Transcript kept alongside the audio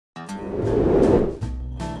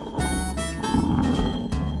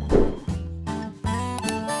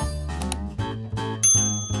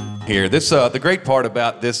Here, the great part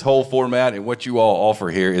about this whole format and what you all offer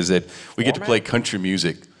here is that we get to play country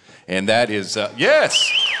music, and that is yes,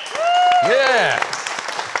 yeah.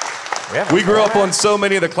 We grew up on so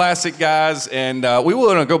many of the classic guys, and we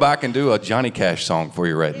want to go back and do a Johnny Cash song for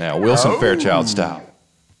you right now, Wilson Fairchild style.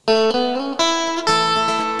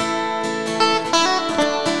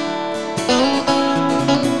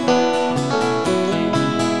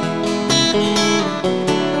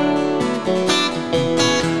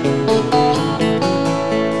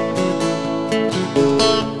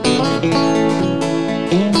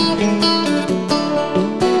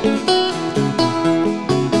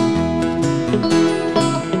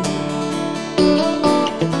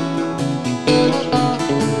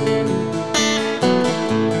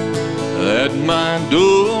 At my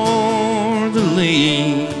door the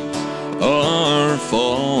leaves are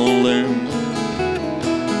falling,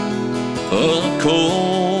 a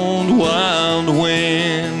cold wild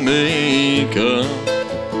wind may come,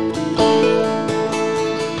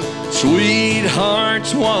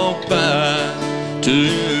 sweethearts walk by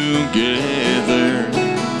together,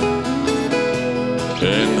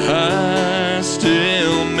 and I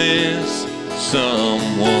still miss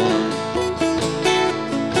someone.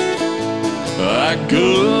 I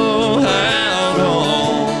go out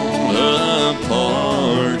on a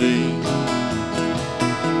party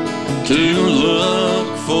to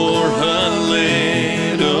look for a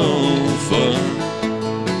little fun,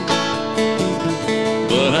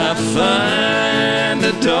 but I find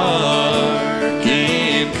a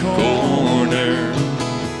darkened corner,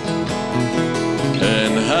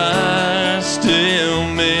 and I still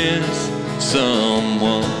miss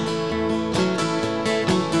someone.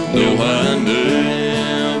 No, I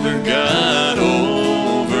never got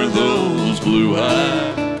over those blue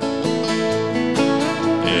eyes,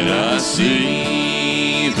 and I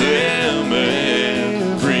see them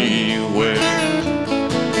everywhere,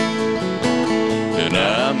 and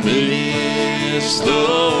I miss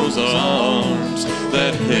those arms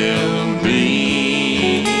that held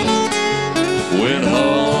me when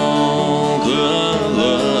all the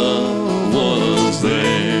love was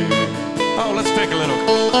there. Oh, let's pick a little.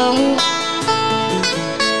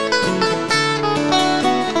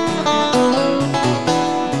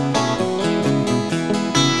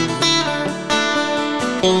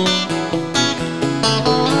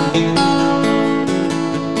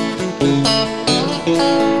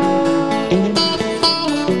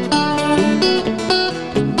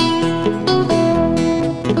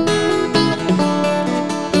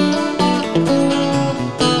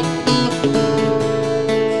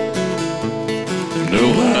 No,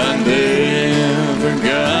 I never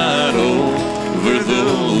got over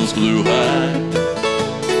those blue eyes,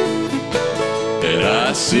 and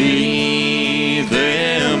I see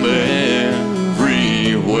them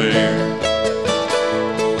everywhere,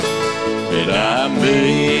 and I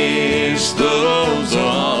miss those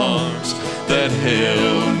arms that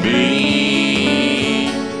held me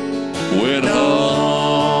when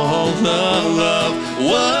all the love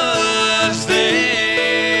was there.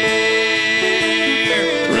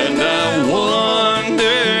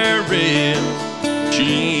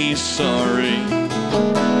 She's sorry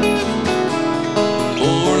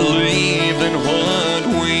for leaving what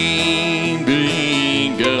we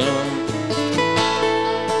begun.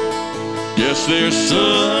 Yes, there's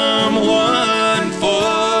someone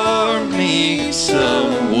for me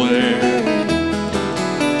somewhere,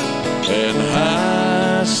 and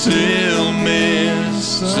I still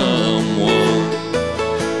miss someone.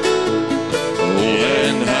 Oh,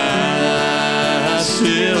 and I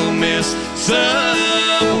still miss someone.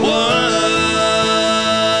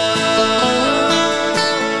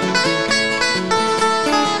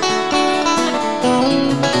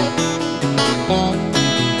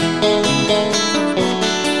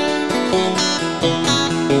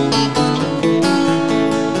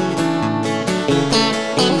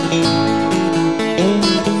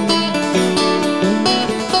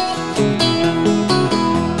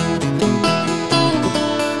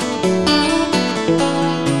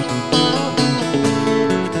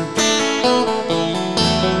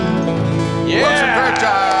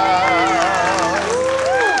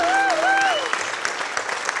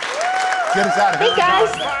 Hey guys,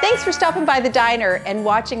 thanks for stopping by the diner and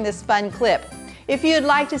watching this fun clip. If you'd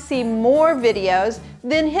like to see more videos,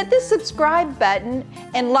 then hit the subscribe button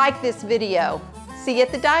and like this video. See you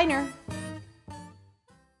at the diner.